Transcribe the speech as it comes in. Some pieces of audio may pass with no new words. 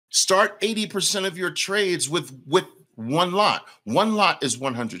Start 80% of your trades with one lot. One lot is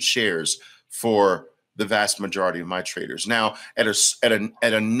 100 shares for the vast majority of my traders. Now, at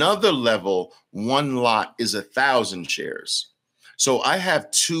another level, one lot is 1,000 shares. So I have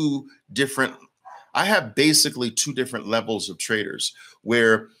basically two different levels of traders,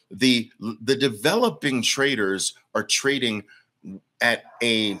 where the developing traders are trading at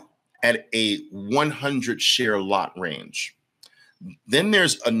a 100 share lot range. Then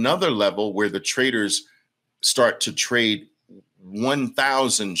there's another level where the traders start to trade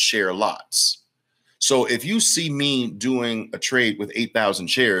 1,000 share lots. So if you see me doing a trade with 8,000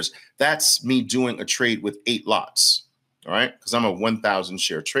 shares, that's me doing a trade with 8 lots. All right, because I'm a 1,000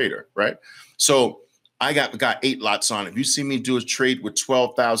 share trader, right? So I got 8 lots on. If you see me do a trade with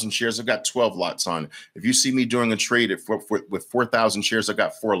 12,000 shares, I've got 12 lots on. If you see me doing a trade with 4,000 shares, I've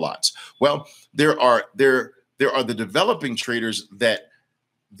got 4 lots. Well, there are the developing traders that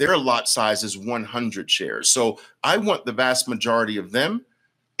their lot size is 100 shares. So I want the vast majority of them,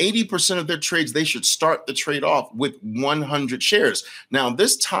 80% of their trades, they should start the trade off with 100 shares. Now,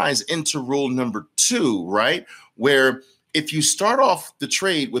 this ties into rule number 2, right? Where if you start off the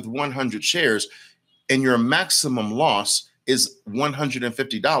trade with 100 shares and your maximum loss is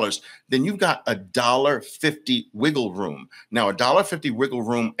 $150, then you've got $1.50 wiggle room. Now, $1.50 wiggle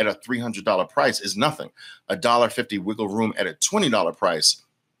room at a $300 price is nothing. $1.50 wiggle room at a $20 price,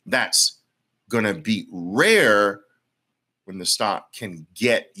 that's going to be rare when the stock can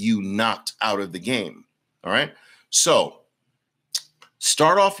get you knocked out of the game. All right. So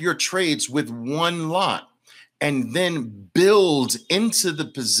start off your trades with one lot and then build into the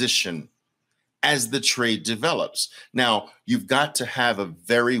position as the trade develops. Now, you've got to have a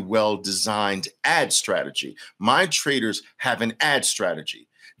very well-designed ad strategy. My traders have an ad strategy.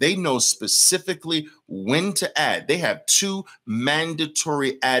 They know specifically when to add. They have 2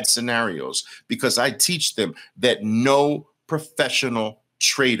 mandatory ad scenarios because I teach them that no professional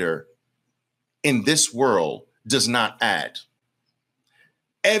trader in this world does not add.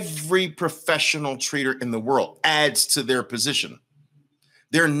 Every professional trader in the world adds to their position.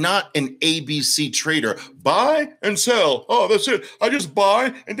 They're not an ABC trader. Buy and sell. Oh, that's it. I just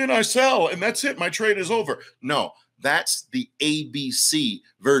buy and then I sell and that's it. My trade is over. No, that's the ABC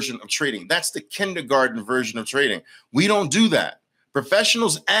version of trading. That's the kindergarten version of trading. We don't do that.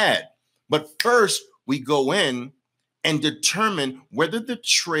 Professionals add. But first, we go in and determine whether the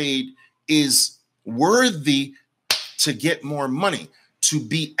trade is worthy to get more money, to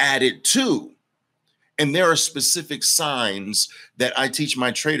be added to. And there are specific signs that I teach my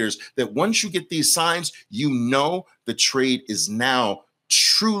traders that once you get these signs, you know the trade is now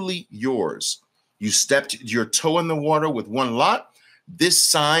truly yours. You stepped your toe in the water with one lot. This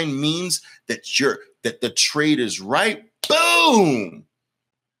sign means that the trade is right. Boom!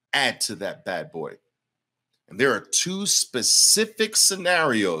 Add to that bad boy. And there are 2 specific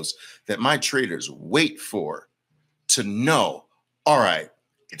scenarios that my traders wait for to know, all right,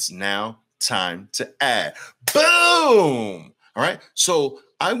 it's now time to add. Boom! All right. So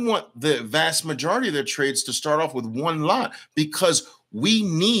I want the vast majority of their trades to start off with one lot because we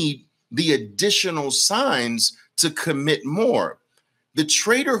need the additional signs to commit more. The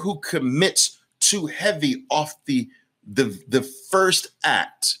trader who commits too heavy off the first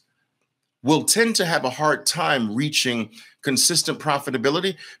act will tend to have a hard time reaching consistent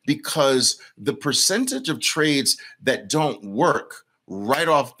profitability because the percentage of trades that don't work right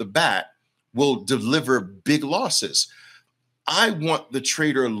off the bat will deliver big losses. I want the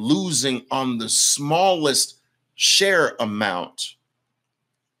trader losing on the smallest share amount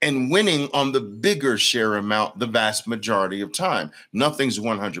and winning on the bigger share amount the vast majority of time. Nothing's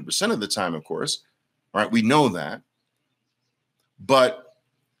 100% of the time, of course. All right, we know that. But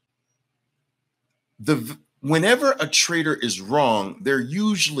whenever a trader is wrong, they're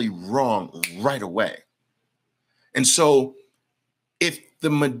usually wrong right away. And so if the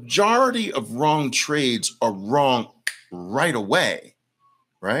majority of wrong trades are wrong right away,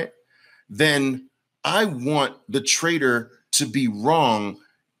 right, then I want the trader to be wrong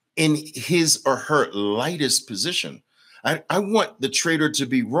in his or her lightest position. I want the trader to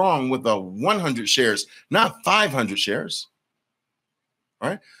be wrong with a 100 shares, not 500 shares. All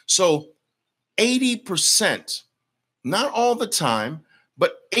right. So 80%, not all the time,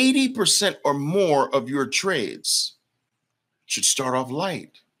 but 80% or more of your trades should start off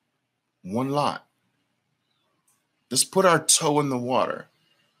light, one lot. Let's put our toe in the water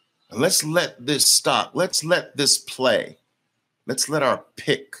and let's let this stock, let's let this play. Let's let our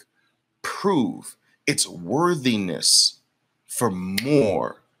pick prove its worthiness for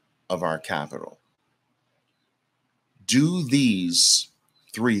more of our capital. Do these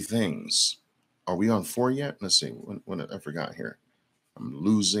 3 things. Are we on 4 yet? Let's see. When I forgot here. I'm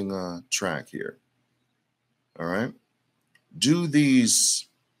losing track here. All right. Do these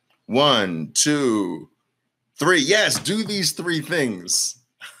 1, 2, 3. Yes, do these 3 things.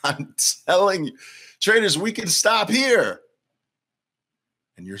 I'm telling you, traders, we can stop here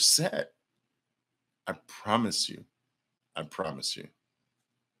and you're set. I promise you. I promise you.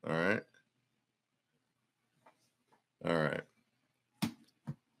 All right. All right.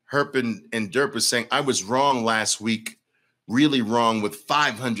 Herp and Derp was saying, I was wrong last week, really wrong with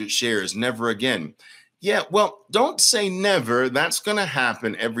 500 shares, never again. Yeah, well, don't say never. That's going to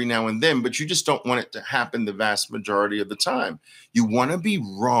happen every now and then, but you just don't want it to happen the vast majority of the time. You want to be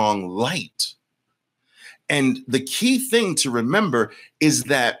wrong light. And the key thing to remember is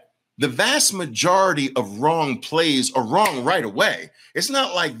that the vast majority of wrong plays are wrong right away. It's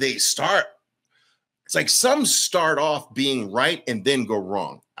not like they start. It's like some start off being right and then go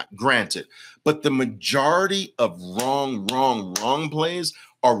wrong, granted. But the majority of wrong plays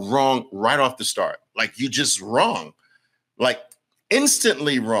are wrong right off the start. Like you just wrong, like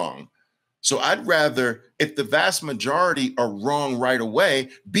instantly wrong. So I'd rather, if the vast majority are wrong right away,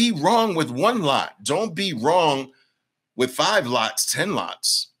 be wrong with 1 lot. Don't be wrong with 5 lots, 10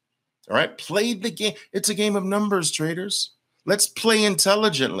 lots. All right. Play the game. It's a game of numbers, traders. Let's play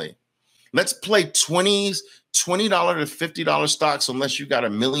intelligently. Let's play $20 to $50 stocks unless you got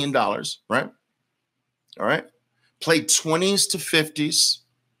 $1 million, right? All right. Play 20s to 50s.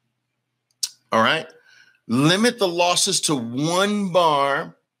 All right. Limit the losses to 1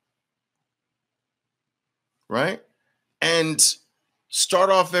 bar, right? And start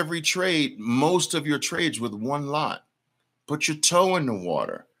off every trade, most of your trades with 1 lot. Put your toe in the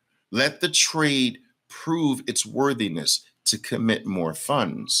water. Let the trade prove its worthiness to commit more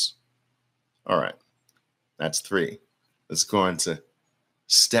funds. All right, that's 3. Let's go on to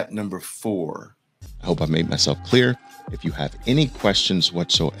step number 4. I hope I made myself clear. If you have any questions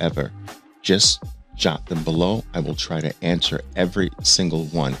whatsoever, just jot them below. I will try to answer every single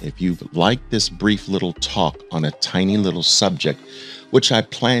one. If you like this brief little talk on a tiny little subject, which I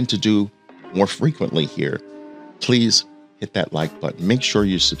plan to do more frequently here, please hit that like button. Make sure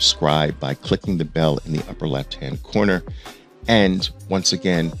you subscribe by clicking the bell in the upper left-hand corner. And once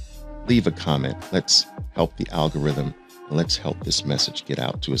again, leave a comment. Let's help the algorithm and let's help this message get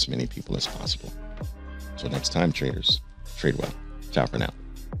out to as many people as possible. So next time, traders, trade well. Ciao for now.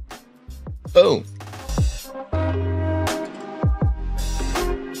 Boom.